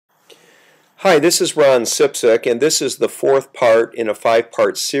Hi, this is Ron Cipcic, and this is the fourth part in a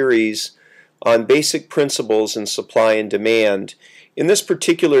five-part series on basic principles in supply and demand. In this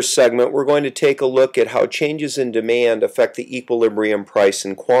particular segment, we're going to take a look at how changes in demand affect the equilibrium price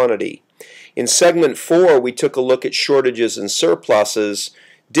and quantity. In segment 4, we took a look at shortages and surpluses,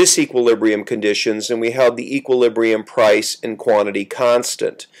 disequilibrium conditions, and we held the equilibrium price and quantity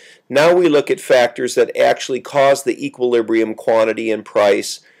constant. Now we look at factors that actually cause the equilibrium quantity and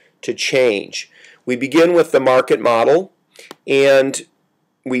price to change. We begin with the market model, and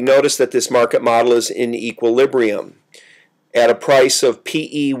we notice that this market model is in equilibrium. At a price of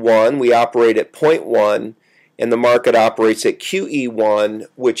PE1, we operate at 0.1, and the market operates at QE1,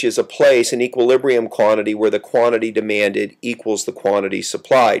 which is a place, an equilibrium quantity, where the quantity demanded equals the quantity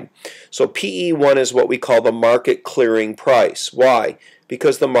supplied. So PE1 is what we call the market clearing price. Why?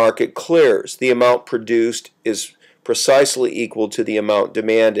 Because the market clears. The amount produced is precisely equal to the amount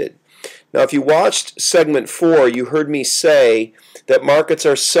demanded. Now, if you watched segment 4, you heard me say that markets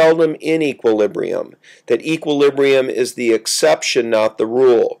are seldom in equilibrium, that equilibrium is the exception, not the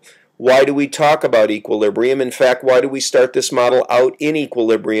rule. Why do we talk about equilibrium? In fact, why do we start this model out in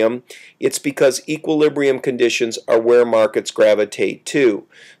equilibrium? It's because equilibrium conditions are where markets gravitate to.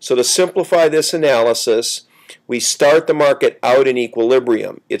 So to simplify this analysis, we start the market out in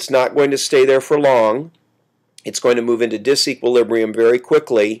equilibrium. It's not going to stay there for long. It's going to move into disequilibrium very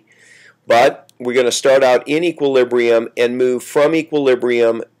quickly, but we're going to start out in equilibrium and move from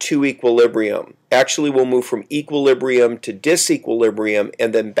equilibrium to equilibrium. Actually, we'll move from equilibrium to disequilibrium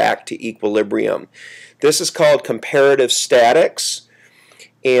and then back to equilibrium. This is called comparative statics,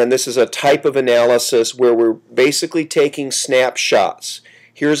 and this is a type of analysis where we're basically taking snapshots.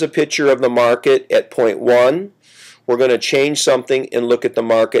 Here's a picture of the market at point 1. We're going to change something and look at the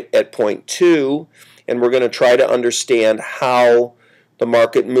market at point 2. And we're going to try to understand how the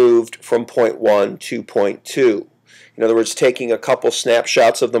market moved from point 1 to point 2. In other words, taking a couple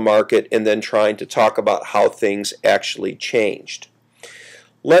snapshots of the market and then trying to talk about how things actually changed.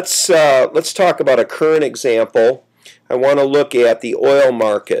 Let's talk about a current example. I want to look at the oil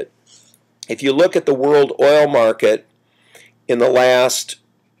market. If you look at the world oil market in the last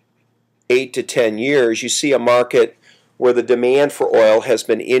 8 to 10 years, you see a market where the demand for oil has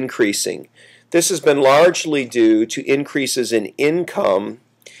been increasing. This has been largely due to increases in income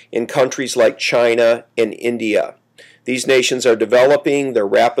in countries like China and India. These nations are developing, they're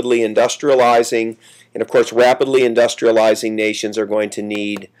rapidly industrializing, and of course rapidly industrializing nations are going to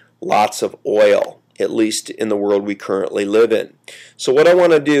need lots of oil, at least in the world we currently live in. So what I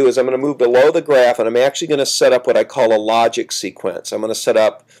want to do is I'm going to move below the graph, and I'm actually going to set up what I call a logic sequence. I'm going to set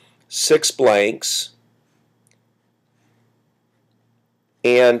up 6 blanks,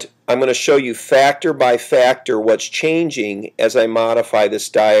 and I'm going to show you factor by factor what's changing as I modify this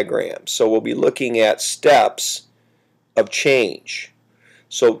diagram. So we'll be looking at steps of change.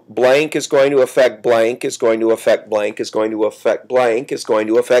 So blank is going to affect blank, is going to affect blank, is going to affect blank, is going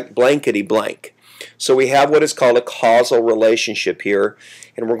to affect blankety blank. So we have what is called a causal relationship here,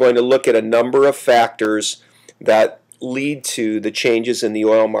 and we're going to look at a number of factors that lead to the changes in the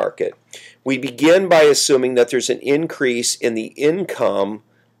oil market. We begin by assuming that there's an increase in the incomes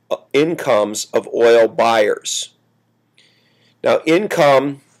of oil buyers. Now,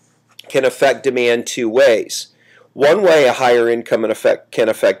 income can affect demand 2 ways. One way a higher income can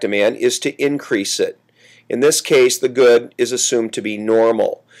affect demand is to increase it. In this case, the good is assumed to be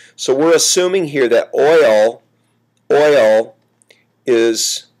normal. So we're assuming here that oil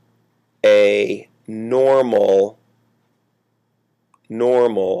is a normal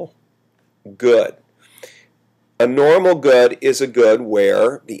good. A normal good is a good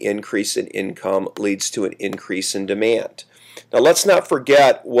where the increase in income leads to an increase in demand. Now let's not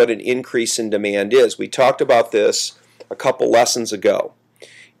forget what an increase in demand is. We talked about this a couple lessons ago.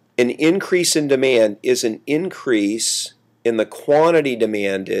 An increase in demand is an increase in the quantity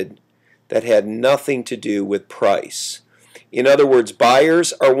demanded that had nothing to do with price. In other words,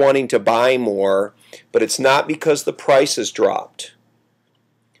 buyers are wanting to buy more, but it's not because the price has dropped.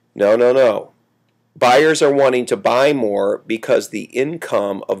 No. Buyers are wanting to buy more because the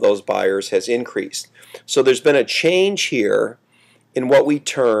income of those buyers has increased. So there's been a change here in what we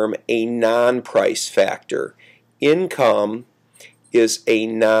term a non-price factor. Income is a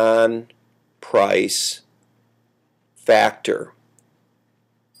non-price factor.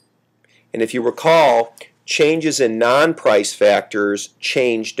 And if you recall, changes in non-price factors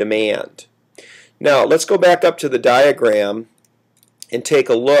change demand. Now let's go back up to the diagram and take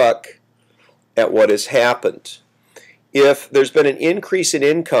a look at what has happened. If there's been an increase in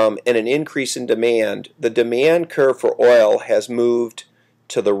income and an increase in demand, the demand curve for oil has moved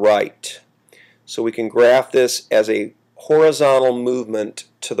to the right. So we can graph this as a horizontal movement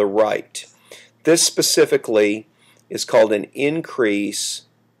to the right. This specifically is called an increase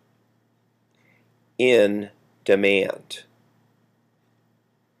in demand.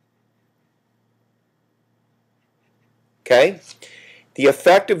 Okay? The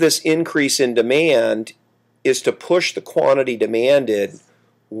effect of this increase in demand is to push the quantity demanded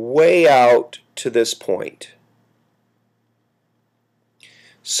way out to this point.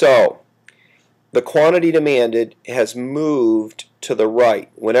 So, the quantity demanded has moved to the right.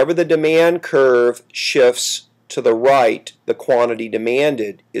 Whenever the demand curve shifts to the right, the quantity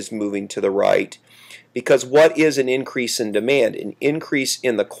demanded is moving to the right. Because what is an increase in demand? An increase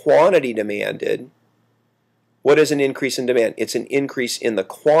in the quantity demanded. What is an increase in demand? It's an increase in the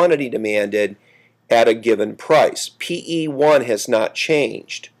quantity demanded at a given price. PE1 has not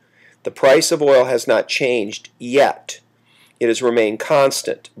changed. The price of oil has not changed yet. It has remained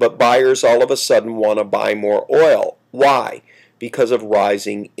constant, but buyers all of a sudden want to buy more oil. Why? Because of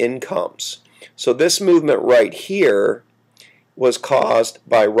rising incomes. So this movement right here was caused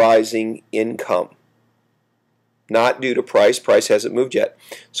by rising income, not due to price. Price hasn't moved yet.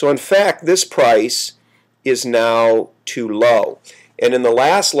 So in fact, this price is now too low. And in the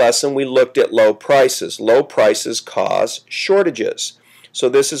last lesson, we looked at low prices. Low prices cause shortages. So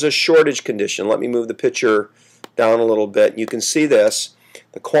this is a shortage condition. Let me move the picture down a little bit. You can see this.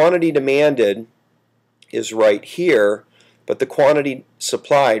 The quantity demanded is right here, but the quantity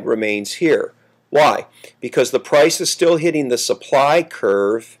supplied remains here. Why? Because the price is still hitting the supply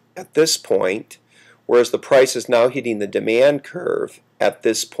curve at this point, whereas the price is now hitting the demand curve at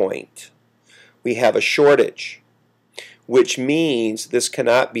this point. We have a shortage, which means this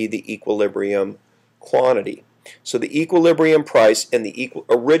cannot be the equilibrium quantity. So the equilibrium price and the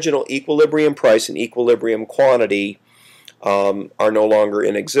original equilibrium price and equilibrium quantity are no longer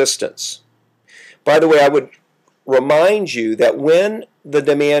in existence. By the way, I would remind you that when the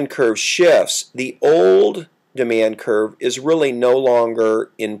demand curve shifts, the old demand curve is really no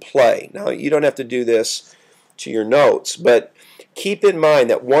longer in play. Now, you don't have to do this to your notes, but keep in mind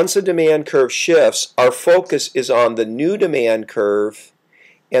that once a demand curve shifts, our focus is on the new demand curve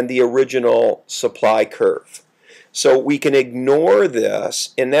and the original supply curve. So we can ignore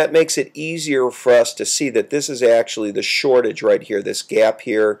this, and that makes it easier for us to see that this is actually the shortage right here. This gap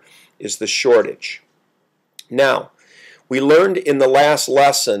here is the shortage. Now, we learned in the last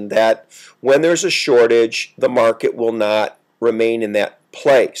lesson that when there's a shortage, the market will not remain in that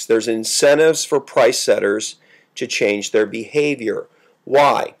place. There's incentives for price setters to change their behavior.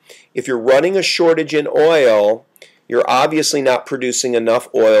 Why? If you're running a shortage in oil, you're obviously not producing enough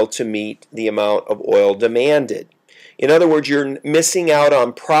oil to meet the amount of oil demanded. In other words, you're missing out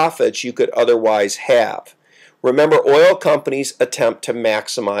on profits you could otherwise have. Remember, oil companies attempt to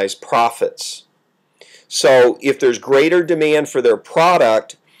maximize profits. So if there's greater demand for their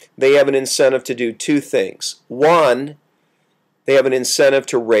product, they have an incentive to do two things. One, they have an incentive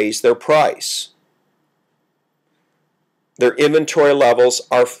to raise their price. Their inventory levels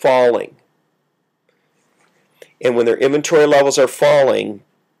are falling. And when their inventory levels are falling,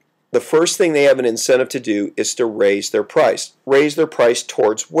 the first thing they have an incentive to do is to raise their price. Raise their price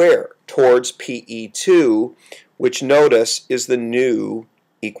towards where? Towards PE2, which notice is the new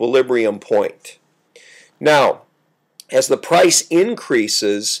equilibrium point. Now, as the price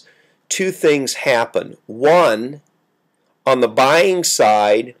increases, two things happen. One, on the buying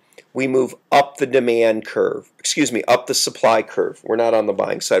side, we move up the demand curve. Up the supply curve. We're not on the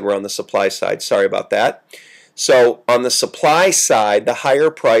buying side, we're on the supply side. Sorry about that. So on the supply side, the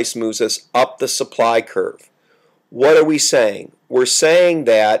higher price moves us up the supply curve. What are we saying? We're saying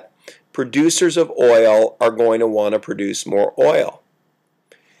that producers of oil are going to want to produce more oil.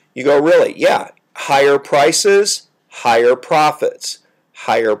 You go, really? Yeah. Higher prices, higher profits.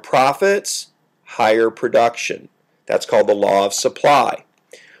 Higher profits, higher production. That's called the law of supply.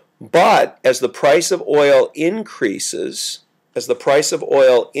 But as the price of oil increases,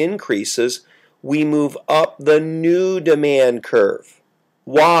 we move up the new demand curve.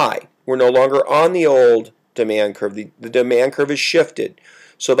 Why? We're no longer on the old demand curve. The demand curve is shifted.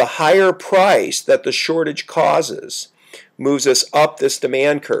 So the higher price that the shortage causes moves us up this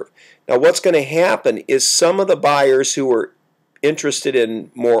demand curve. Now what's going to happen is some of the buyers who are interested in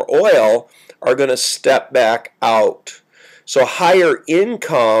more oil are going to step back out. So higher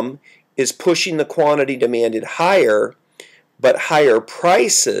income is pushing the quantity demanded higher, but higher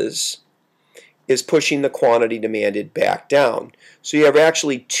prices is pushing the quantity demanded back down. So you have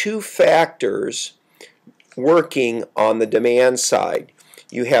actually two factors working on the demand side.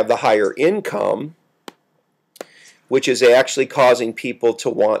 You have the higher income, which is actually causing people to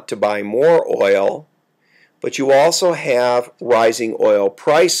want to buy more oil, but you also have rising oil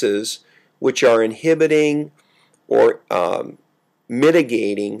prices, which are inhibiting or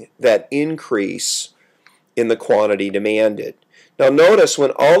mitigating that increase in the quantity demanded. Now notice,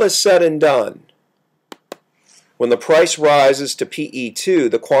 when all is said and done, when the price rises to PE2,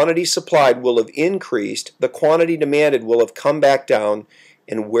 the quantity supplied will have increased, the quantity demanded will have come back down,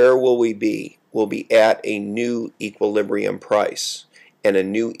 and where will we be? We'll be at a new equilibrium price and a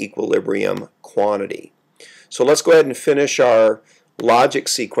new equilibrium quantity. So let's go ahead and finish our logic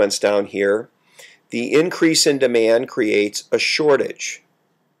sequence down here. The increase in demand creates a shortage.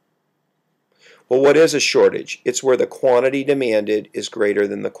 Well, what is a shortage? It's where the quantity demanded is greater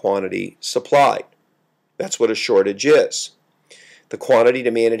than the quantity supplied. That's what a shortage is. The quantity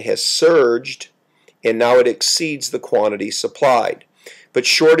demanded has surged, and now it exceeds the quantity supplied. But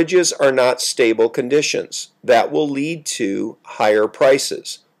shortages are not stable conditions. That will lead to higher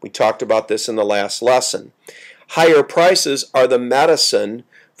prices. We talked about this in the last lesson. Higher prices are the medicine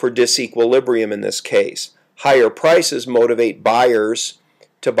for disequilibrium in this case. Higher prices motivate buyers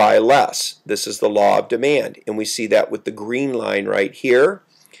to buy less. This is the law of demand, and we see that with the green line right here.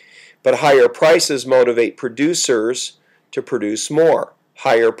 But higher prices motivate producers to produce more.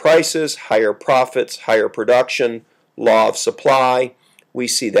 Higher prices, higher profits, higher production, law of supply. We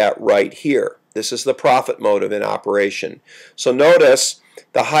see that right here. This is the profit motive in operation. So notice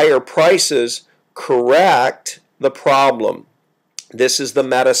the higher prices correct the problem. This is the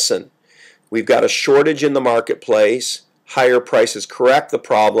medicine. We've got a shortage in the marketplace. Higher prices correct the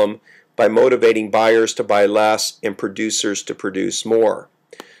problem by motivating buyers to buy less and producers to produce more.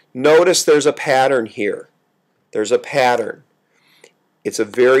 Notice there's a pattern here. There's a pattern. It's a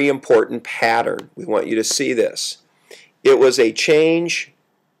very important pattern. We want you to see this. It was a change.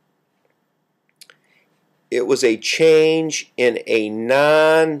 It was a change in a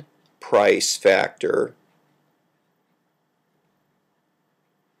non-price factor.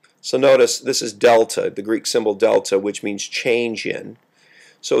 So notice this is delta, the Greek symbol delta, which means change in.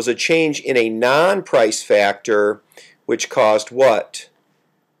 So it was a change in a non-price factor, which caused what?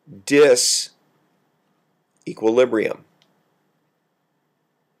 Disequilibrium.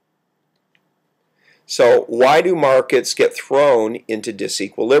 So why do markets get thrown into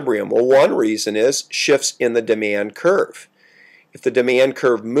disequilibrium? Well, one reason is shifts in the demand curve. If the demand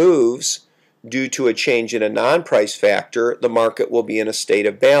curve moves due to a change in a non-price factor, the market will be in a state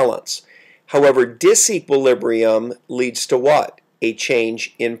of balance. However, disequilibrium leads to what? A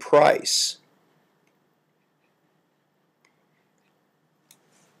change in price.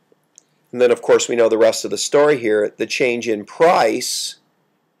 And then, of course, we know the rest of the story here. The change in price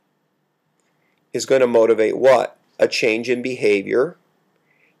is going to motivate what? A change in behavior,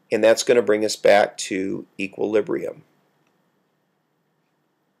 and that's going to bring us back to equilibrium.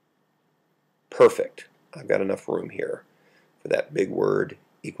 Perfect. I've got enough room here for that big word,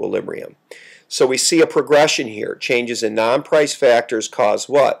 equilibrium. So we see a progression here. Changes in non-price factors cause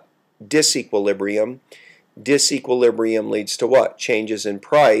what? Disequilibrium. Disequilibrium leads to what? Changes in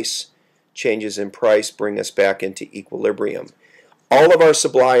price. Changes in price bring us back into equilibrium. All of our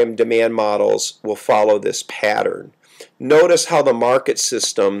supply and demand models will follow this pattern. Notice how the market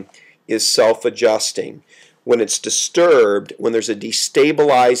system is self-adjusting. When it's disturbed, when there's a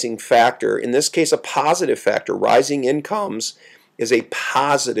destabilizing factor, in this case a positive factor, rising incomes is a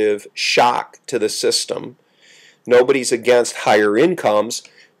positive shock to the system. Nobody's against higher incomes,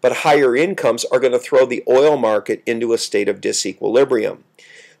 but higher incomes are going to throw the oil market into a state of disequilibrium.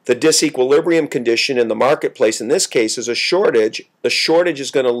 The disequilibrium condition in the marketplace in this case is a shortage. The shortage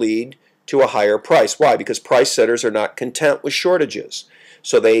is going to lead to a higher price. Why? Because price setters are not content with shortages.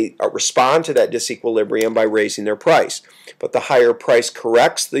 So they respond to that disequilibrium by raising their price. But the higher price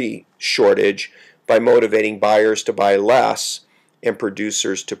corrects the shortage by motivating buyers to buy less and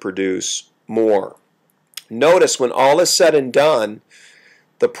producers to produce more. Notice when all is said and done,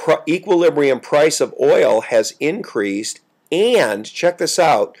 the equilibrium price of oil has increased, and check this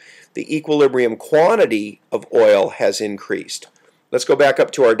out, the equilibrium quantity of oil has increased. Let's go back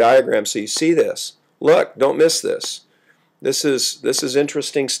up to our diagram so you see this. Look, don't miss this. This is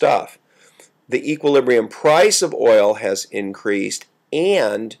interesting stuff. The equilibrium price of oil has increased,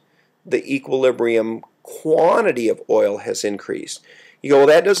 and the equilibrium quantity of oil has increased. You go, well,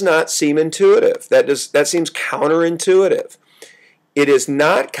 that does not seem intuitive. That seems counterintuitive. It is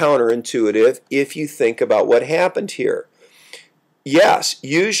not counterintuitive if you think about what happened here. Yes,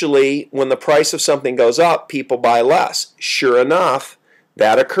 usually when the price of something goes up, people buy less. Sure enough,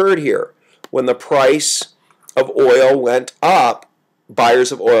 that occurred here. When the price of oil went up,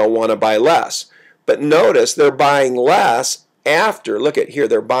 buyers of oil want to buy less. But notice they're buying less after, look at here,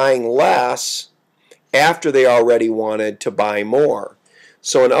 they're buying less after they already wanted to buy more.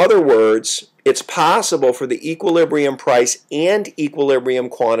 So in other words, it's possible for the equilibrium price and equilibrium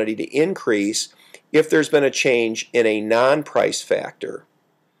quantity to increase if there's been a change in a non-price factor.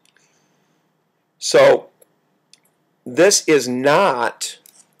 So this is not,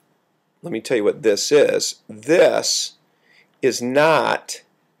 let me tell you what this is. This is not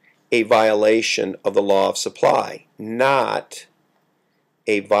a violation of the law of supply, not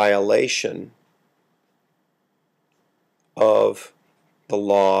a violation of the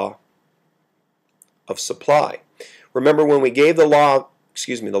law of supply. Remember when we gave the law,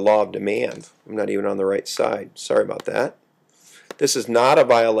 the law of demand. I'm not even on the right side. Sorry about that. This is not a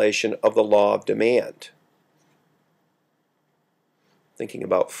violation of the law of demand. Thinking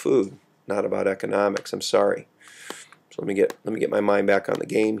about food, not about economics. I'm sorry. So let me get my mind back on the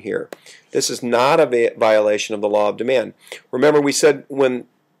game here. This is not a violation of the law of demand. Remember we said when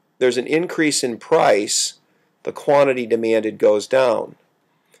there's an increase in price, the quantity demanded goes down.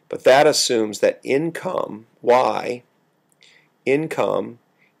 But that assumes that income, Y, income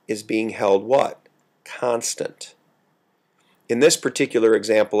is being held what? Constant. In this particular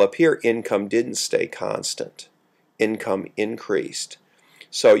example up here, income didn't stay constant. Income increased.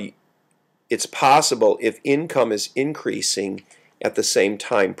 So it's possible if income is increasing at the same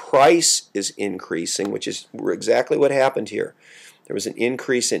time price is increasing, which is exactly what happened here. There was an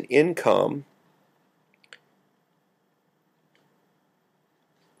increase in income,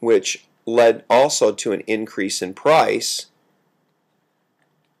 which led also to an increase in price.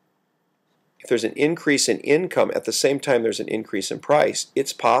 If there's an increase in income at the same time there's an increase in price,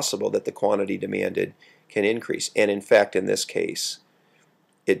 it's possible that the quantity demanded can increase. And in fact, in this case,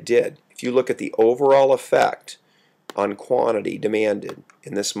 it did. If you look at the overall effect on quantity demanded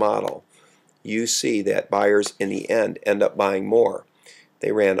in this model, you see that buyers in the end up buying more.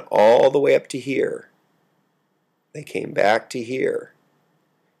 They ran all the way up to here. They came back to here.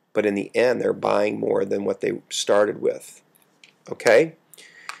 But in the end, they're buying more than what they started with. Okay?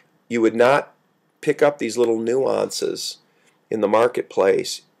 You would not pick up these little nuances in the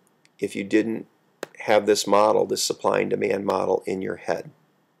marketplace if you didn't have this model, this supply and demand model, in your head.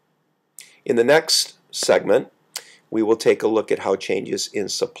 In the next segment, we will take a look at how changes in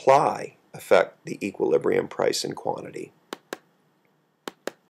supply affect the equilibrium price and quantity.